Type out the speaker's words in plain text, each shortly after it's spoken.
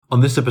On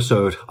this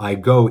episode, I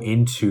go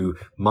into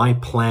my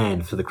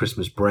plan for the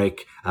Christmas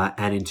break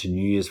and into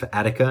New Year's for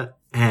Attica,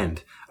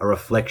 and a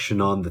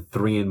reflection on the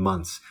 3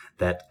 months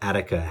that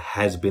Attica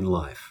has been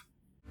live.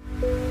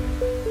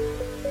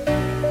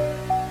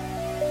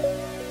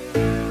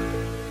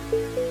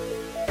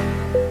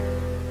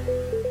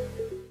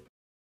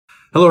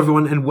 Hello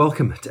everyone, and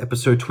welcome to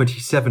episode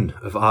 27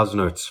 of Ars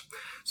Notes.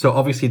 So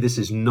obviously this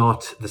is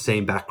not the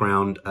same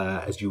background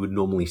as you would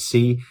normally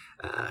see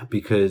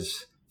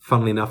because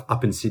funnily enough,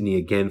 up in Sydney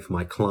again for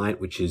my client,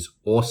 which is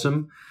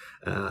awesome,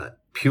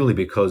 purely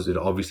because it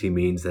obviously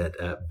means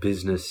that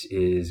business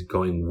is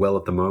going well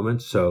at the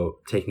moment. So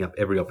taking up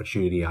every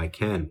opportunity I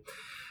can.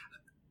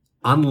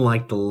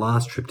 Unlike the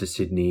last trip to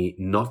Sydney,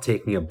 not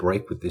taking a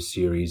break with this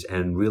series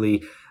and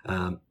really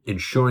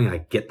ensuring I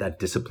get that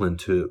discipline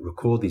to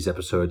record these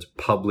episodes,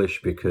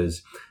 publish,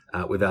 because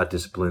without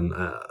discipline,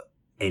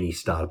 any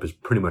startup is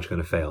pretty much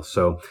going to fail.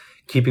 So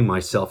keeping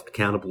myself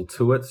accountable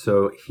to it.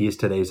 So here's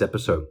today's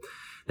episode.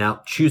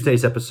 Now,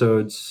 Tuesday's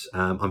episodes,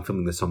 I'm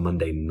filming this on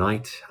Monday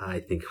night. I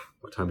think,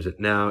 what time is it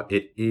now?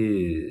 It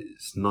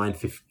is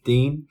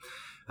 9:15.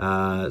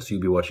 So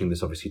you'll be watching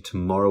this obviously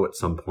tomorrow at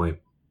some point.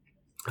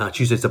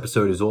 Tuesday's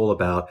episode is all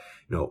about,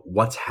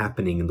 what's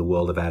happening in the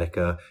world of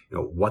Attica.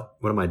 What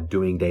am I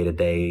doing day to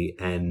day,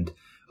 and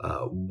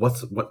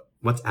what's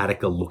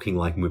Attica looking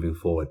like moving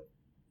forward.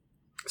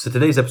 So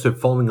today's episode,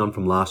 following on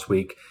from last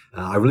week,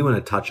 I really want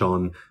to touch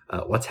on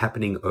what's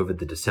happening over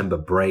the December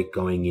break,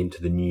 going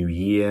into the new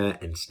year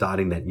and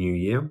starting that new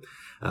year.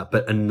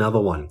 But another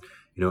one,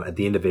 at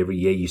the end of every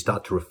year, you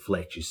start to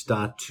reflect, you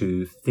start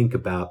to think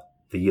about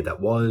the year that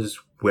was,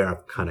 where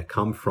I've kind of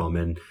come from.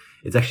 And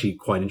it's actually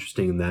quite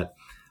interesting in that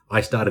I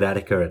started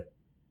Attica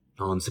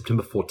on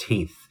September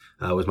 14th.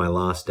 Was my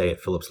last day at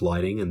Philips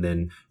Lighting, and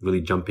then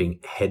really jumping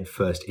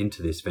headfirst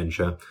into this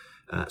venture.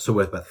 So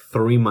we're about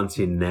 3 months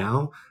in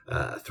now,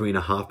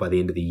 3.5 by the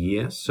end of the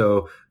year.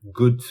 So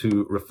good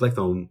to reflect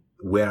on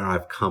where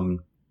I've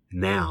come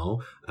now,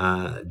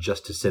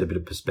 just to set a bit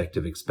of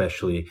perspective,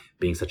 especially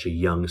being such a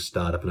young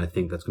startup. And I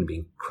think that's going to be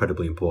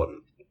incredibly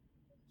important.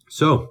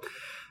 So,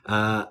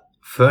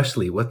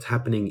 firstly, what's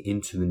happening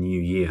into the new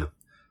year?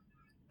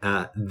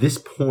 This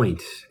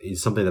point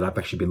is something that I've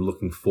actually been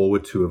looking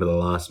forward to over the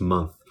last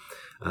month.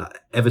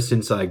 Ever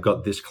since I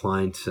got this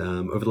client,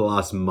 over the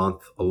last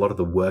month, a lot of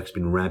the work's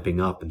been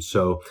ramping up. And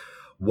so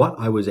what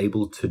I was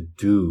able to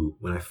do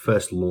when I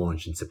first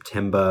launched in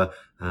September,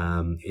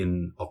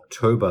 in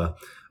October,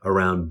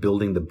 around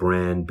building the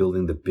brand,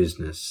 building the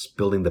business,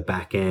 building the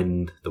back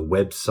end, the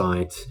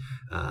website,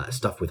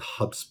 stuff with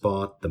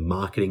HubSpot, the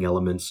marketing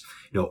elements,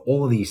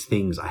 all of these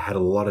things, I had a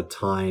lot of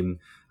time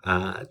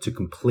to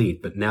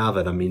complete. But now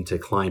that I'm into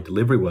client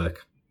delivery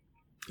work,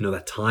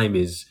 that time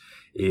is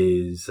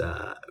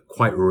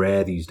quite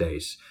rare these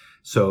days.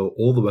 So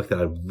all the work that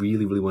I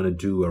really, really want to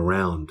do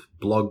around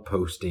blog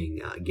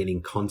posting,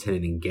 getting content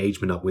and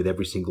engagement up with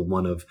every single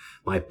one of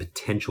my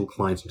potential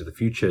clients into the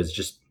future is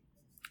just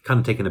kind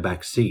of taking a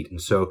back seat. And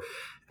so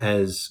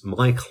as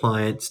my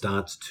client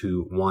starts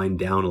to wind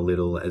down a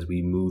little as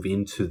we move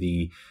into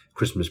the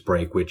Christmas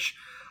break, which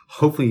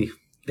hopefully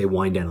they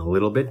wind down a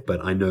little bit, but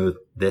I know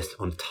they're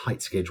on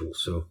tight schedule.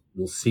 So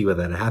we'll see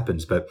whether that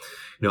happens. But,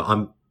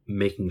 I'm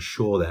making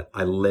sure that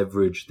I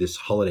leverage this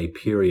holiday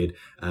period,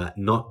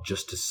 not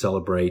just to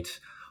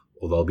celebrate,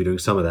 although I'll be doing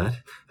some of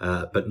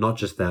that, but not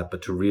just that,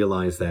 but to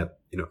realize that,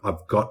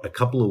 I've got a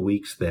couple of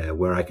weeks there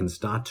where I can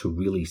start to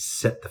really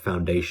set the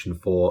foundation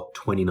for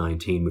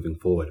 2019 moving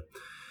forward.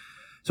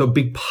 So a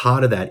big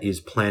part of that is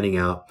planning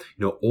out,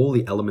 all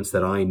the elements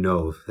that I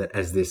know that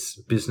as this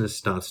business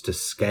starts to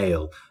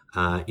scale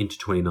into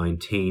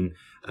 2019,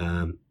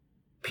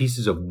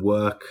 pieces of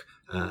work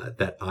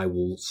that I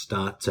will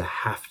start to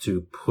have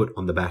to put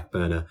on the back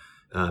burner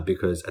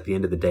because at the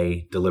end of the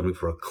day, delivering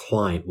for a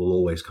client will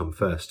always come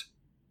first.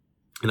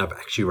 And I've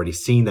actually already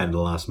seen that in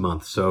the last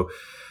month. So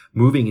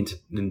moving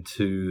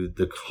into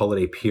the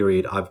holiday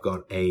period, I've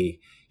got a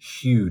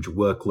huge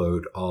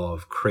workload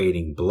of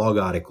creating blog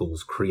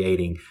articles,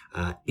 creating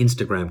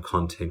Instagram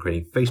content,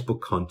 creating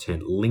Facebook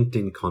content,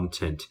 LinkedIn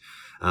content.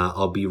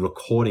 I'll be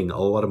recording a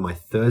lot of my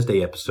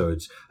Thursday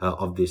episodes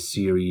of this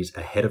series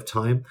ahead of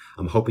time.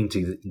 I'm hoping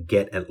to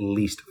get at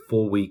least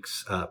 4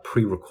 weeks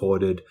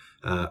pre-recorded,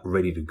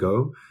 ready to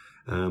go,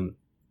 and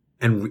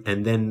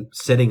then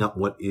setting up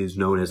what is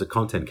known as a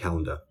content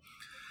calendar.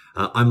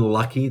 I'm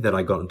lucky that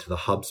I got into the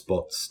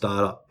HubSpot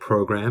startup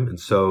program, and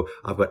so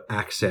I've got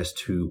access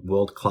to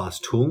world-class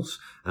tools.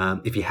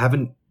 If you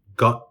haven't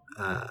got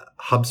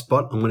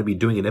HubSpot, I'm going to be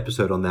doing an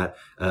episode on that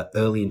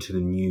early into the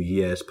new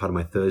year as part of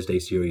my Thursday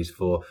series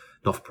for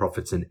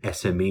not-for-profits and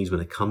SMEs when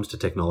it comes to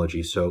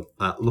technology. So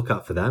look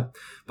out for that.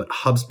 But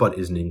HubSpot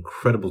is an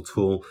incredible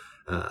tool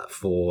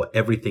for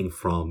everything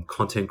from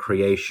content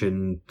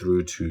creation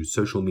through to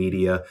social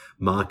media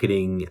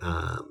marketing,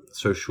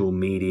 social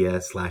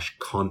media /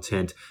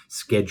 content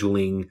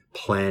scheduling,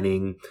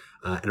 planning,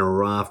 and a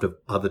raft of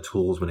other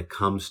tools when it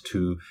comes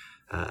to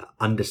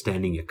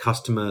understanding your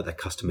customer, that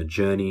customer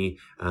journey,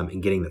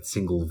 and getting that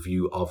single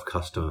view of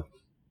customer.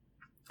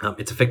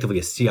 It's effectively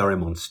a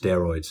CRM on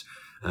steroids.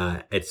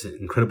 It's an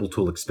incredible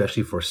tool,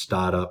 especially for a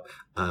startup,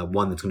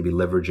 one that's going to be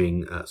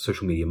leveraging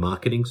social media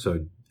marketing.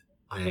 So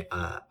I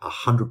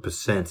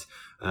 100%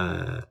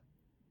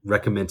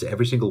 recommend to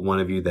every single one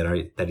of you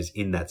that is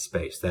in that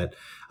space, that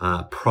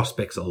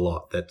prospects a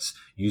lot, that's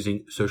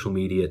using social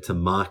media to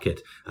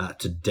market,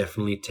 to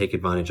definitely take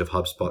advantage of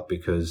HubSpot,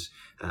 because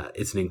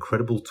it's an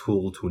incredible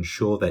tool to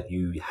ensure that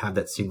you have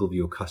that single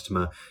view of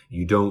customer,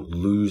 you don't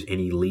lose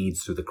any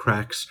leads through the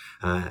cracks,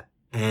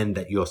 and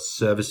that you're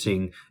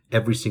servicing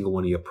every single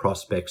one of your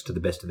prospects to the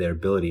best of their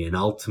ability. And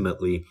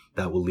ultimately,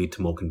 that will lead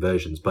to more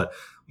conversions. But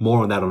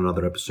more on that on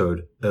another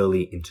episode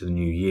early into the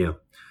new year.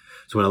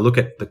 So when I look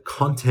at the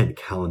content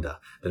calendar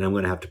that I'm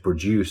going to have to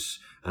produce,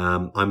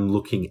 I'm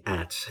looking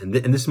at, and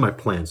this is my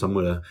plan, so I'm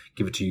going to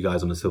give it to you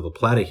guys on a silver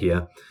platter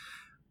here.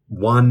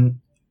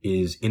 One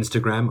is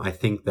Instagram. I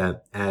think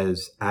that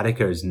as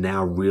Attica has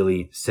now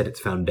really set its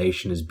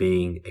foundation as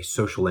being a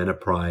social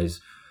enterprise,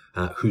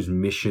 whose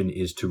mission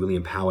is to really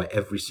empower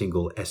every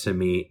single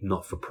SME,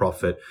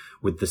 not-for-profit,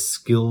 with the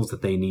skills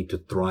that they need to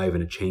thrive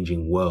in a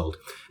changing world.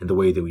 And the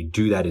way that we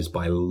do that is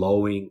by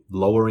lowering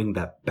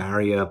that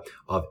barrier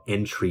of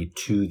entry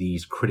to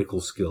these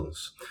critical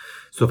skills.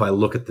 So if I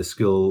look at the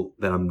skill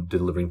that I'm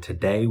delivering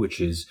today,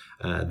 which is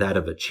that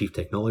of a chief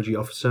technology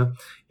officer,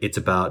 it's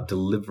about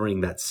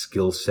delivering that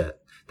skill set,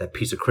 that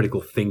piece of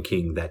critical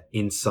thinking, that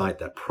insight,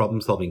 that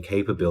problem-solving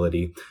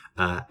capability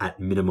at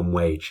minimum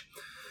wage.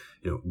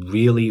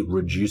 Really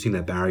reducing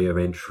that barrier of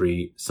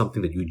entry,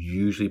 something that you'd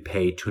usually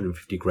pay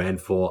 $250,000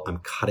 for. I'm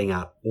cutting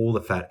out all the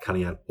fat,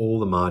 cutting out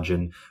all the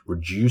margin,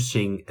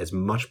 reducing as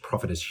much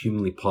profit as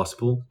humanly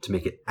possible to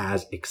make it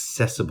as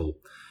accessible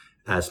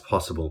as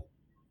possible.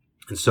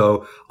 And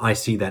so I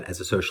see that as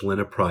a social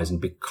enterprise.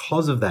 And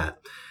because of that,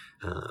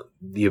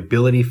 the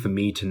ability for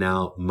me to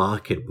now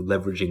market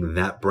leveraging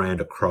that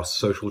brand across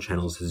social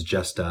channels has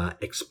just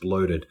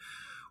exploded.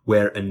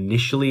 Where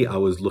initially I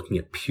was looking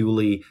at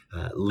purely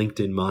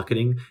LinkedIn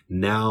marketing,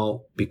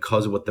 now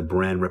because of what the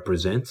brand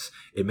represents,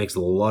 it makes a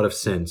lot of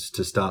sense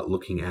to start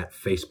looking at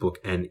Facebook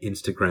and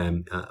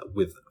Instagram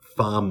with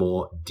far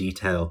more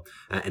detail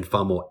and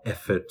far more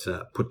effort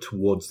put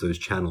towards those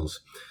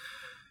channels.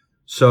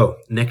 So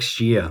next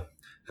year,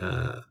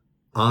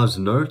 Ars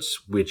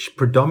Notes, which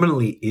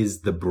predominantly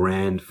is the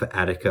brand for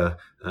Attica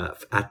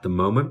at the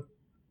moment,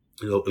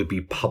 it'll be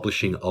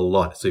publishing a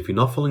lot. So if you're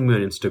not following me on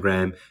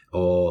Instagram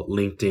or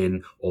LinkedIn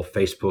or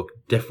Facebook,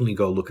 definitely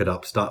go look it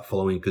up, start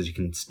following, because you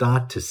can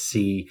start to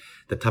see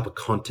the type of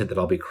content that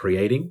I'll be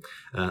creating.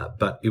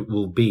 But it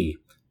will be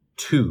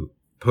 2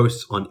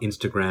 posts on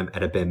Instagram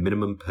at a bare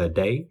minimum per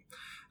day.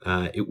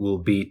 It will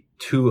be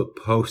 2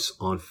 posts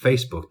on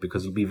Facebook,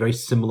 because it'll be very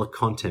similar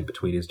content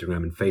between Instagram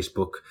and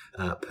Facebook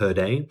per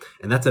day.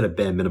 And that's at a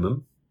bare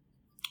minimum.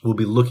 We'll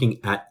be looking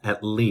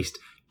at least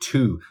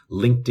 2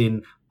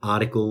 LinkedIn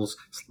articles,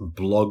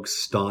 blog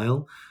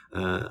style,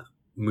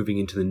 moving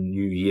into the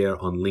new year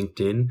on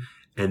LinkedIn.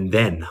 And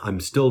then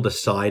I'm still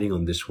deciding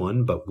on this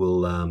one, but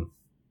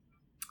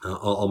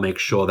I'll make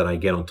sure that I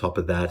get on top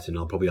of that, and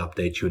I'll probably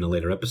update you in a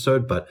later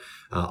episode. But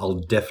I'll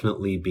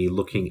definitely be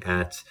looking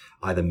at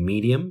either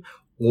Medium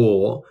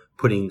or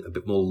putting a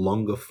bit more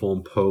longer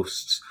form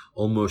posts,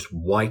 almost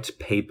white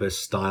paper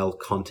style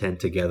content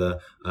together,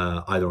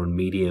 either on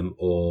Medium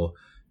or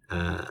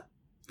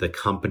the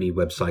company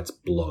website's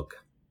blog.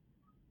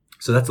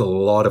 So that's a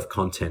lot of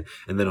content.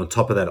 And then on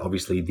top of that,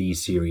 obviously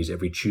these series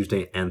every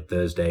Tuesday and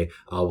Thursday,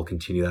 I will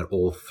continue that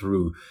all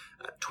through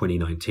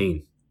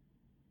 2019.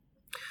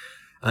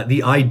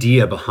 The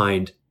idea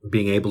behind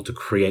being able to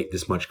create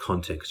this much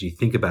content, because you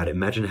think about it,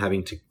 imagine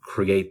having to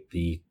create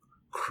the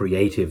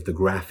creative, the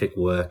graphic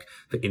work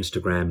for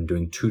Instagram,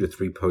 doing 2 to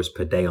 3 posts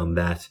per day on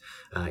that.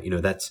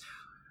 That's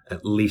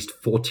at least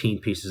 14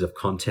 pieces of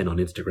content on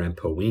Instagram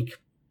per week.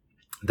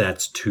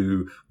 That's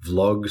 2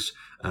 vlogs,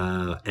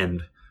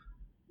 and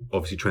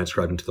obviously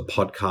transcribed into the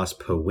podcast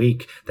per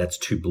week. That's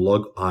 2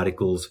 blog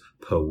articles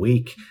per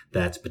week.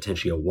 That's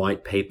potentially a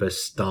white paper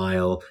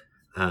style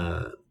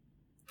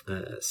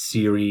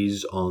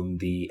series on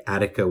the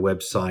Attica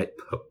website,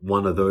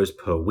 1 of those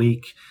per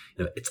week.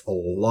 It's a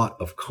lot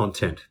of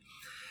content.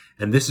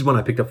 And this is one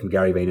I picked up from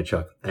Gary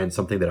Vaynerchuk, and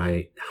something that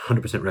I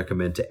 100%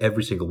 recommend to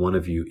every single one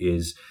of you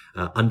is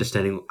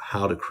understanding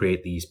how to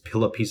create these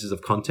pillar pieces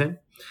of content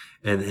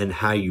and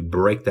how you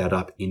break that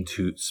up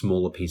into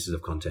smaller pieces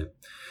of content.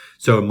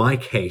 So in my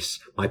case,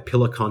 my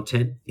pillar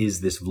content is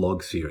this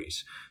vlog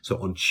series. So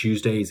on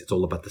Tuesdays, it's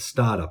all about the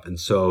startup. And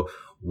so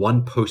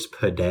 1 post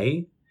per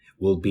day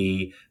will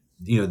be,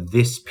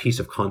 this piece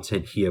of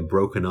content here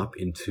broken up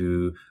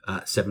into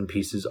 7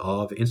 pieces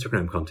of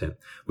Instagram content,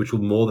 which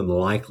will more than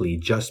likely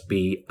just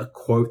be a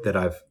quote that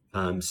I've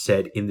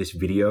said in this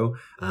video,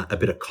 a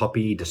bit of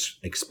copy just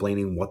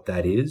explaining what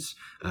that is,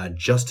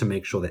 just to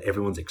make sure that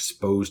everyone's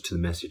exposed to the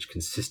message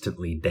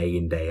consistently day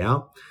in, day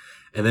out.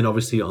 And then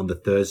obviously on the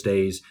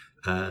Thursdays,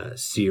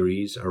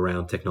 series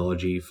around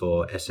technology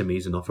for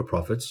SMEs and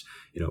not-for-profits,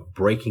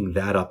 breaking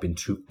that up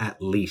into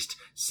at least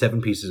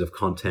 7 pieces of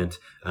content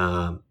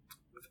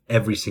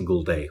every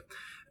single day.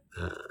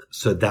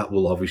 So that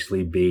will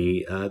obviously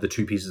be the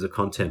 2 pieces of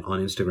content on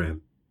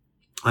Instagram.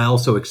 I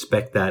also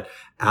expect that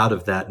out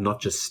of that,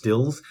 not just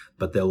stills,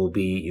 but there will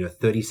be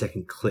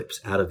 30-second clips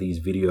out of these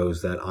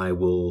videos that I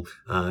will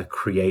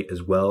create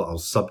as well. I'll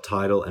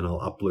subtitle and I'll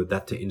upload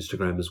that to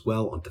Instagram as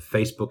well, onto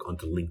Facebook,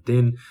 onto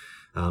LinkedIn,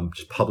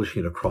 just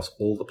publishing it across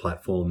all the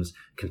platforms,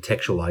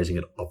 contextualizing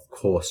it, of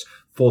course,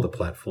 for the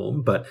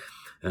platform. But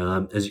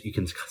as you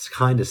can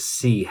kind of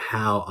see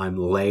how I'm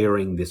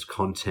layering this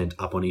content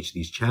up on each of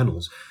these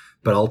channels,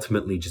 but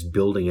ultimately just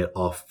building it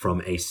off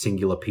from a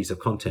singular piece of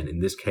content.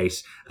 In this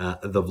case,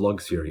 the vlog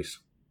series.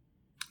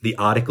 The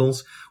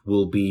articles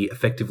will be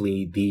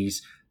effectively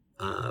these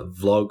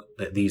vlogs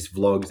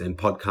and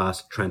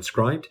podcasts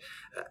transcribed,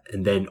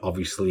 and then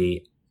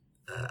obviously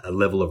a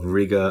level of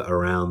rigor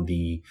around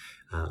the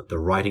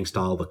writing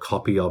style, the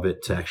copy of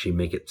it, to actually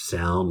make it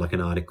sound like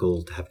an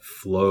article, to have it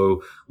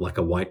flow like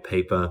a white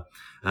paper.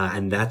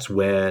 And that's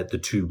where the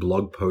 2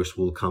 blog posts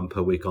will come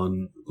per week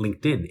on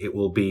LinkedIn. It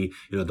will be,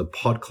 the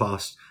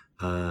podcast /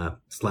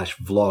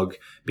 vlog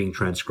being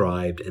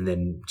transcribed and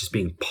then just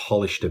being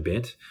polished a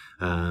bit,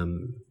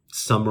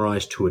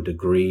 summarized to a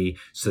degree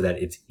so that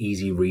it's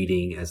easy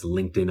reading as a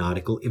LinkedIn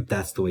article, if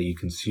that's the way you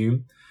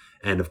consume.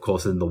 And of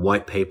course, then the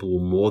white paper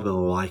will more than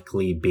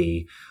likely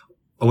be,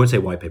 I won't say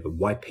white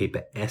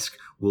paper-esque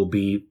will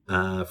be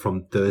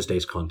from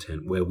Thursday's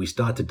content, where we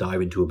start to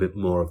dive into a bit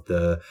more of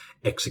the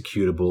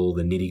executable,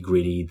 the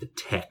nitty-gritty, the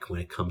tech when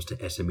it comes to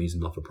SMEs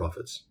and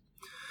not-for-profits.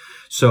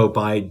 So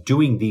by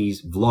doing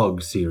these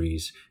vlog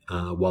series,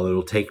 while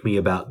it'll take me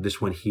about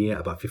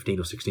 15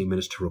 or 16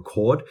 minutes to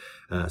record,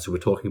 so we're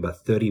talking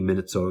about 30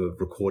 minutes of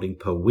recording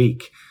per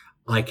week,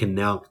 I can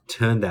now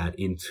turn that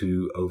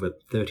into over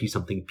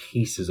 30-something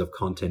pieces of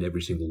content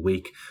every single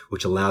week,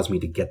 which allows me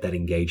to get that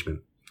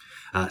engagement.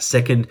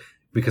 Second,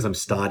 because I'm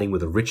starting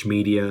with a rich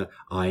media,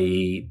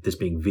 i.e. this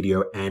being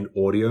video and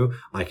audio,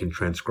 I can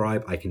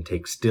transcribe, I can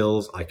take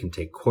stills, I can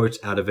take quotes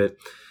out of it,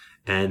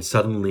 and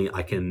suddenly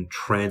I can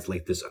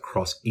translate this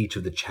across each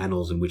of the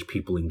channels in which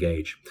people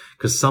engage.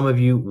 Because some of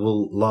you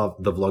will love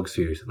the vlog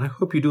series, and I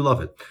hope you do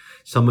love it.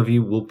 Some of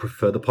you will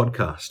prefer the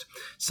podcast.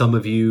 Some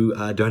of you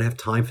don't have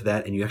time for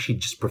that, and you actually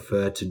just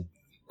prefer to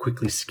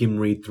quickly skim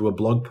read through a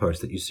blog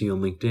post that you see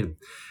on LinkedIn.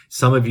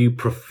 Some of you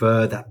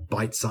prefer that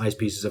bite-sized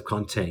pieces of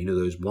content,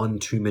 those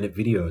 1-2 minute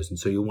videos, and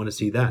so you'll want to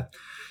see that.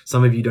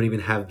 Some of you don't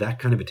even have that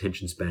kind of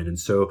attention span, and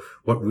so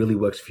what really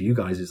works for you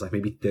guys is like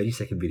maybe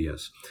 30-second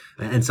videos.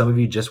 And some of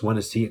you just want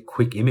to see a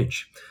quick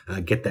image,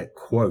 get that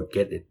quote,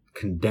 get it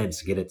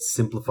condensed, get it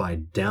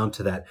simplified down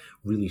to that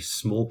really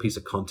small piece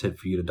of content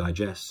for you to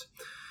digest.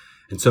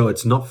 And so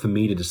it's not for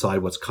me to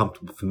decide what's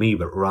comfortable for me,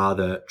 but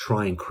rather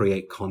try and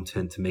create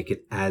content to make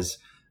it as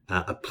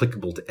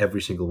applicable to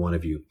every single one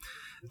of you.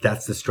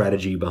 That's the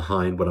strategy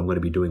behind what I'm going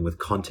to be doing with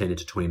content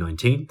into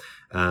 2019.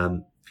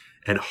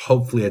 And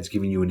hopefully that's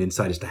given you an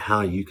insight as to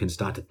how you can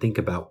start to think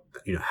about,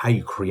 how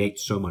you create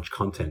so much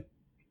content.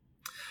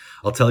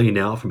 I'll tell you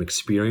now from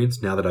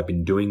experience, now that I've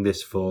been doing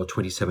this for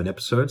 27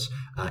 episodes,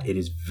 it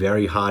is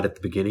very hard at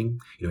the beginning.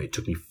 It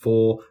took me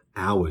 4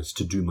 hours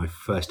to do my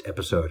first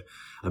episode.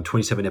 I'm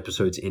 27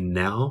 episodes in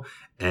now,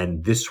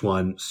 and this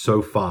one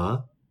so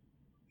far,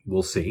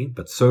 we'll see,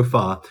 but so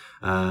far,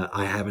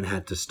 I haven't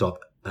had to stop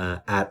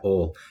at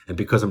all. And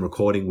because I'm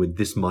recording with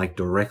this mic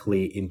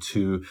directly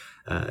into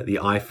the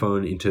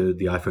iPhone, into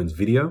the iPhone's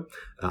video,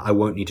 I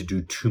won't need to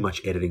do too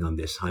much editing on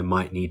this. I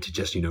might need to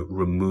just,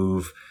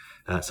 remove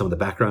some of the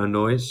background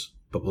noise,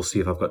 but we'll see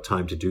if I've got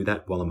time to do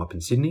that while I'm up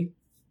in Sydney.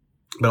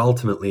 But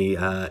ultimately,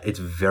 it's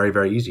very,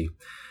 very easy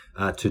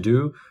to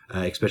do,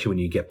 especially when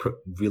you get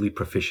really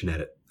proficient at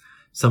it.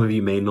 Some of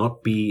you may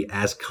not be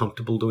as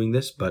comfortable doing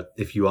this, but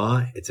if you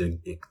are, it's a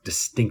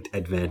distinct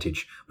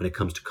advantage when it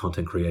comes to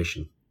content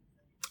creation.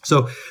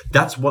 So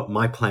that's what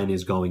my plan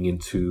is going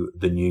into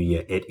the new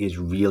year. It is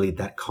really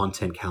that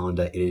content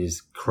calendar. It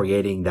is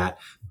creating that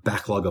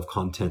backlog of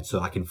content so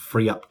I can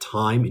free up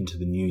time into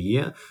the new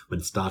year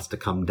when it starts to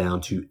come down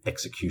to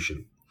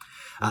execution.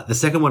 The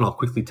second one I'll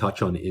quickly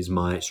touch on is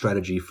my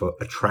strategy for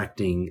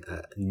attracting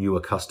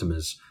newer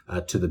customers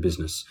to the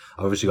business.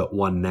 I've obviously got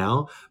one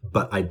now,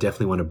 but I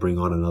definitely want to bring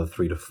on another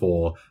 3 to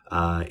 4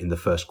 in the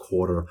first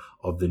quarter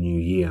of the new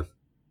year.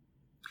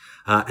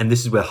 And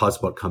this is where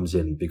HubSpot comes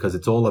in, because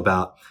it's all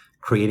about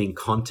creating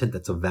content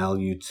that's of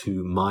value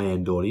to my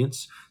end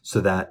audience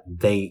so that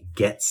they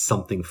get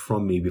something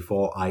from me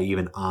before I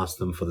even ask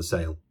them for the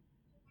sale.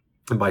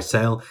 And by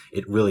sale,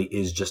 it really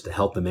is just to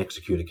help them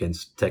execute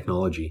against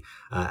technology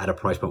at a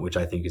price point which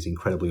I think is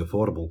incredibly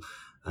affordable.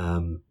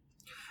 And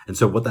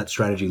so what that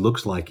strategy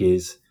looks like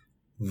is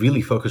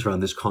really focus around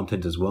this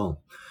content as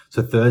well.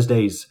 So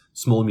Thursday's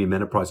Small and Medium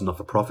Enterprise and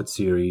Not-for-Profit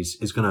series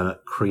is going to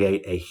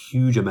create a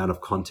huge amount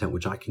of content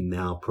which I can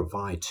now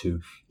provide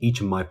to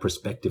each of my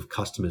prospective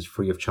customers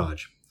free of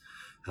charge.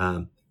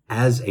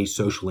 As a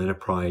social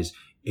enterprise,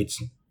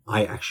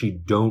 I actually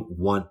don't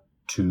want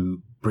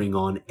to bring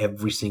on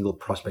every single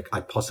prospect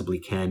I possibly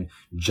can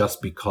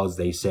just because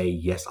they say,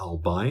 yes, I'll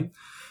buy.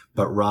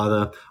 But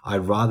rather,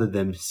 I'd rather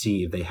them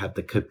see if they have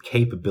the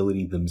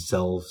capability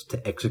themselves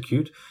to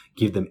execute,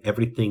 give them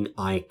everything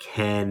I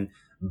can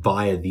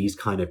via these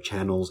kind of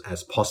channels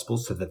as possible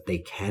so that they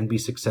can be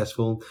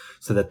successful,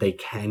 so that they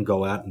can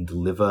go out and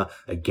deliver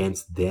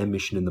against their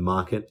mission in the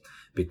market.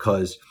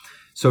 Because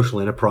social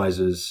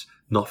enterprises,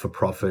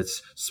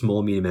 not-for-profits,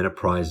 small, medium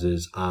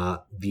enterprises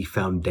are the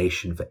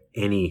foundation for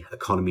any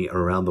economy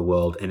around the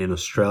world. And in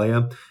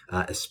Australia,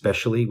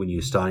 especially when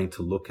you're starting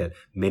to look at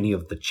many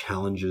of the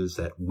challenges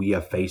that we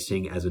are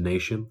facing as a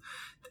nation,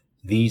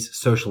 these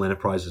social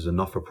enterprises and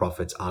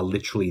not-for-profits are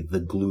literally the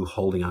glue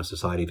holding our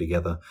society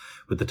together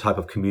with the type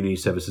of community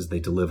services they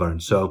deliver.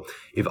 And so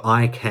if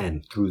I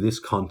can, through this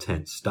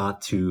content,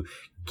 start to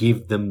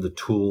give them the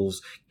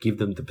tools, give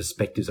them the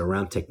perspectives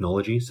around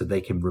technology so they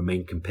can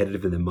remain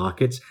competitive in their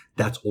markets,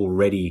 that's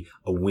already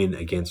a win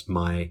against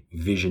my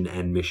vision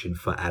and mission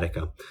for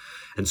Attica.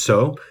 And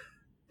so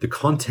the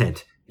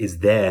content is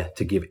there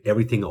to give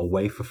everything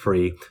away for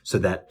free so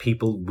that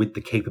people with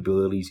the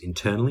capabilities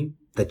internally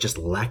that just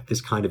lack this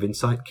kind of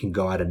insight can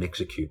go out and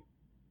execute.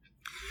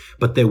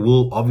 But there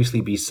will obviously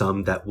be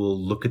some that will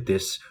look at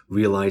this,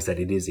 realize that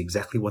it is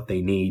exactly what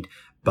they need,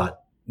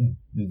 but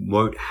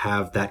won't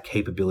have that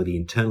capability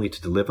internally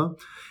to deliver.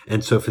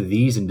 And so for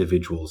these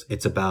individuals,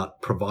 it's about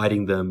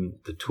providing them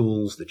the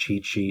tools, the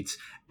cheat sheets,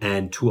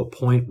 and to a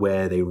point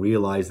where they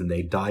realize and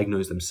they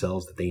diagnose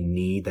themselves that they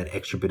need that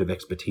extra bit of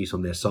expertise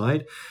on their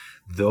side.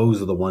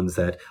 Those are the ones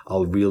that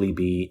I'll really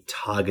be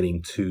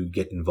targeting to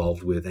get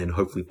involved with and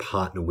hopefully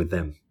partner with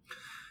them.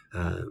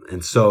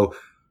 And so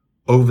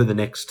over the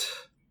next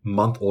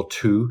month or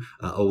two,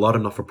 a lot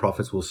of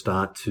not-for-profits will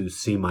start to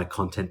see my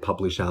content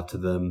published out to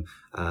them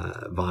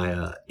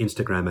via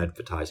Instagram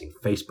advertising,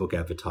 Facebook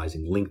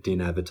advertising,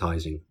 LinkedIn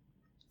advertising,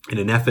 in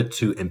an effort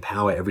to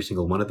empower every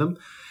single one of them.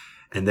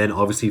 And then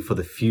obviously for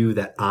the few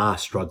that are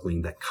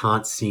struggling, that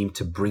can't seem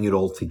to bring it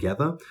all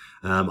together,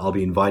 I'll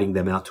be inviting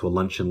them out to a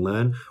lunch and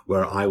learn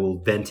where I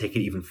will then take it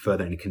even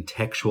further and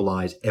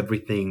contextualize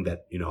everything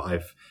that,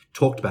 I've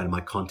talked about in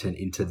my content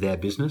into their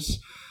business,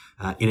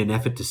 in an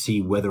effort to see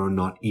whether or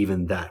not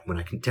even that, when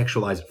I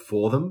contextualize it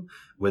for them,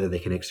 whether they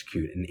can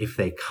execute. And if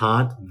they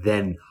can't,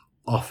 then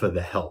offer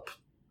the help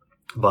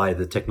via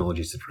the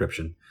technology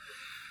subscription.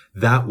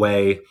 That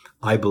way,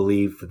 I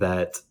believe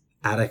that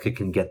Attica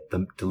can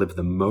deliver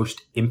the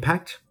most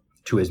impact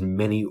to as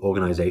many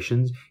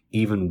organizations,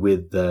 even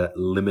with the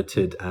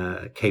limited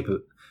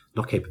the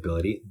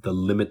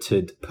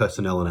limited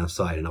personnel on our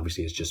side. And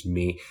obviously it's just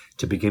me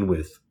to begin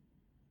with.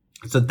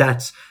 So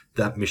that's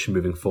that mission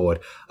moving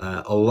forward.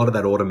 A lot of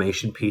that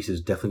automation piece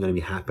is definitely going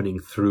to be happening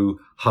through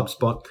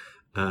HubSpot,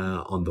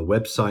 on the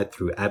website,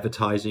 through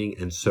advertising.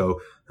 And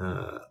so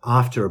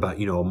after about,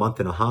 a month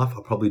and a half,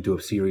 I'll probably do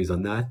a series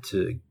on that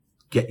to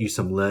get you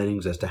some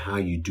learnings as to how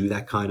you do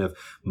that kind of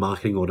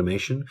marketing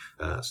automation,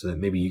 so that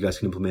maybe you guys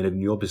can implement it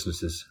in your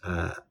businesses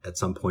at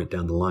some point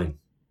down the line.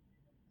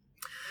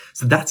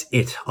 So that's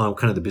it on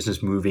kind of the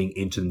business moving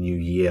into the new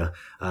year.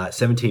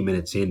 17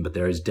 minutes in, but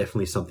there is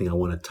definitely something I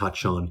want to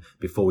touch on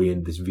before we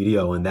end this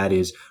video, and that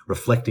is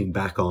reflecting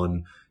back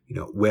on,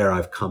 where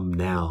I've come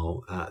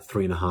now,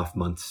 3.5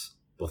 months,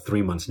 or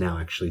 3 months now,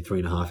 actually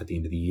 3.5 at the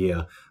end of the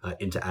year,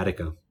 into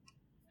Attica.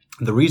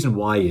 The reason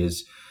why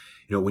is,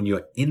 when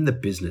you're in the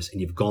business and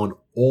you've gone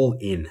all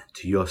in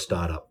to your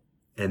startup,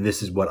 and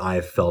this is what I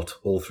have felt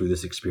all through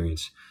this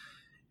experience,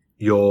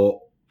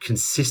 you're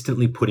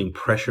consistently putting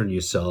pressure on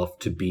yourself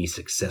to be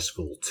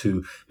successful,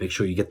 to make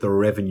sure you get the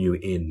revenue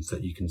in so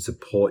that you can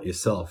support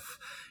yourself.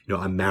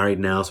 I'm married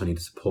now, so I need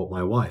to support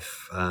my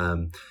wife,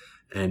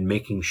 and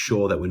making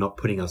sure that we're not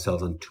putting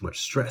ourselves under too much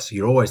stress.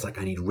 You're always like,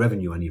 I need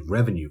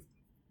revenue.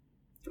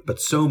 But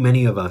so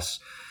many of us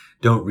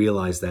don't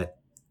realize that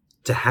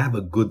to have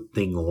a good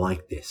thing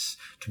like this,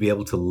 to be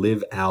able to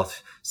live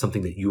out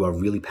something that you are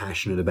really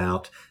passionate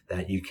about,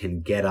 that you can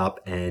get up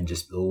and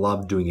just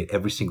love doing it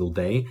every single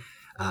day,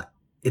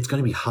 it's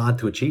going to be hard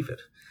to achieve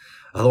it.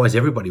 Otherwise,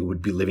 everybody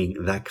would be living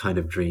that kind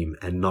of dream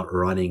and not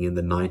running in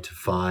the 9 to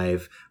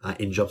 5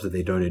 in jobs that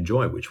they don't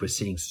enjoy, which we're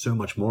seeing so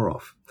much more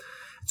of.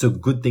 So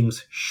good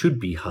things should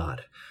be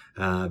hard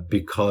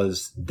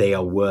because they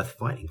are worth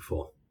fighting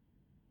for.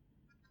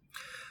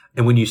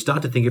 And when you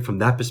start to think it from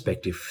that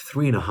perspective,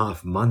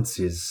 3.5 months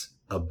is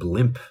a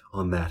blimp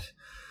on that.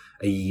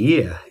 A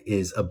year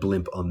is a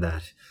blimp on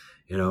that.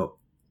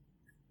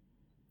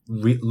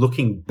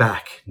 Looking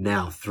back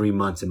now 3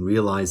 months and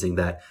realizing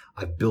that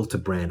I've built a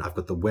brand, I've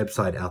got the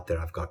website out there,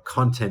 I've got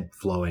content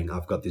flowing,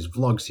 I've got this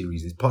vlog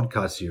series, this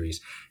podcast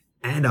series,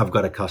 and I've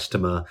got a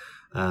customer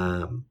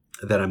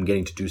that I'm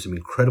getting to do some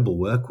incredible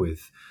work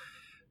with.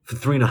 For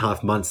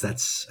 3.5 months,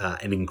 that's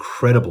an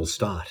incredible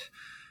start.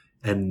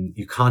 And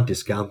you can't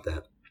discount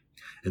that.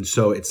 And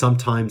so it's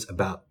sometimes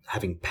about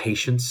having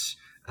patience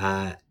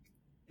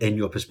in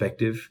your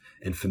perspective.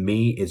 And for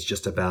me, it's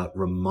just about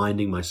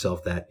reminding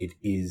myself that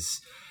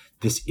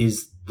this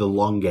is the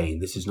long game.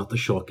 This is not the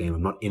short game.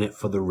 I'm not in it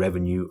for the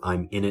revenue.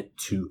 I'm in it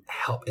to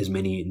help as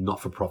many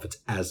not-for-profits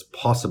as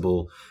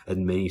possible,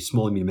 and many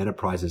small and medium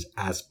enterprises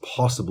as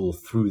possible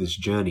through this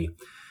journey.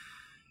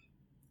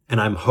 And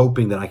I'm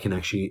hoping that I can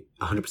actually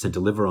 100%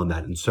 deliver on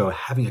that. And so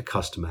having a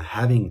customer,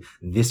 having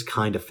this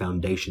kind of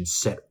foundation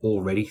set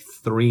already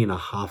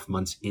 3.5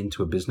 months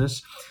into a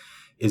business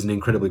is an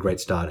incredibly great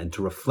start. And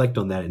to reflect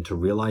on that and to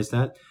realize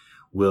that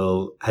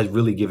has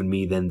really given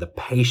me then the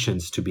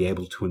patience to be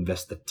able to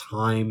invest the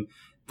time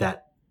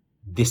that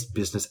this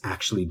business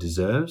actually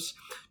deserves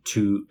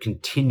to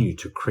continue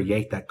to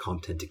create that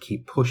content, to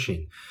keep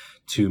pushing,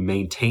 to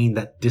maintain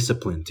that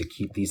discipline, to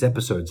keep these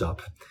episodes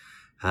up.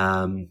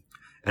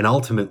 And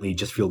ultimately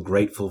just feel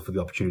grateful for the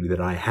opportunity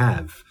that I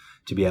have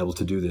to be able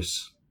to do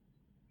this.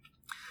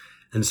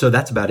 And so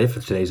that's about it for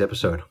today's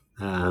episode.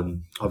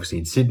 Obviously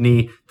in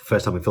Sydney, the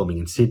first time I'm filming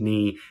in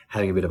Sydney,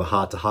 having a bit of a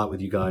heart-to-heart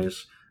with you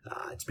guys.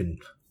 It's been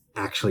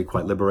actually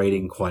quite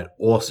liberating, quite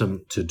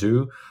awesome to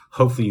do.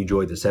 Hopefully you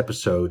enjoyed this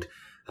episode.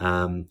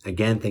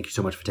 Again, thank you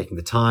so much for taking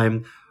the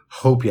time.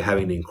 Hope you're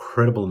having an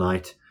incredible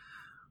night,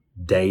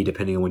 day,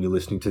 depending on when you're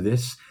listening to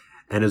this.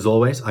 And as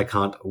always, I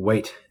can't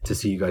wait to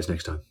see you guys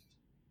next time.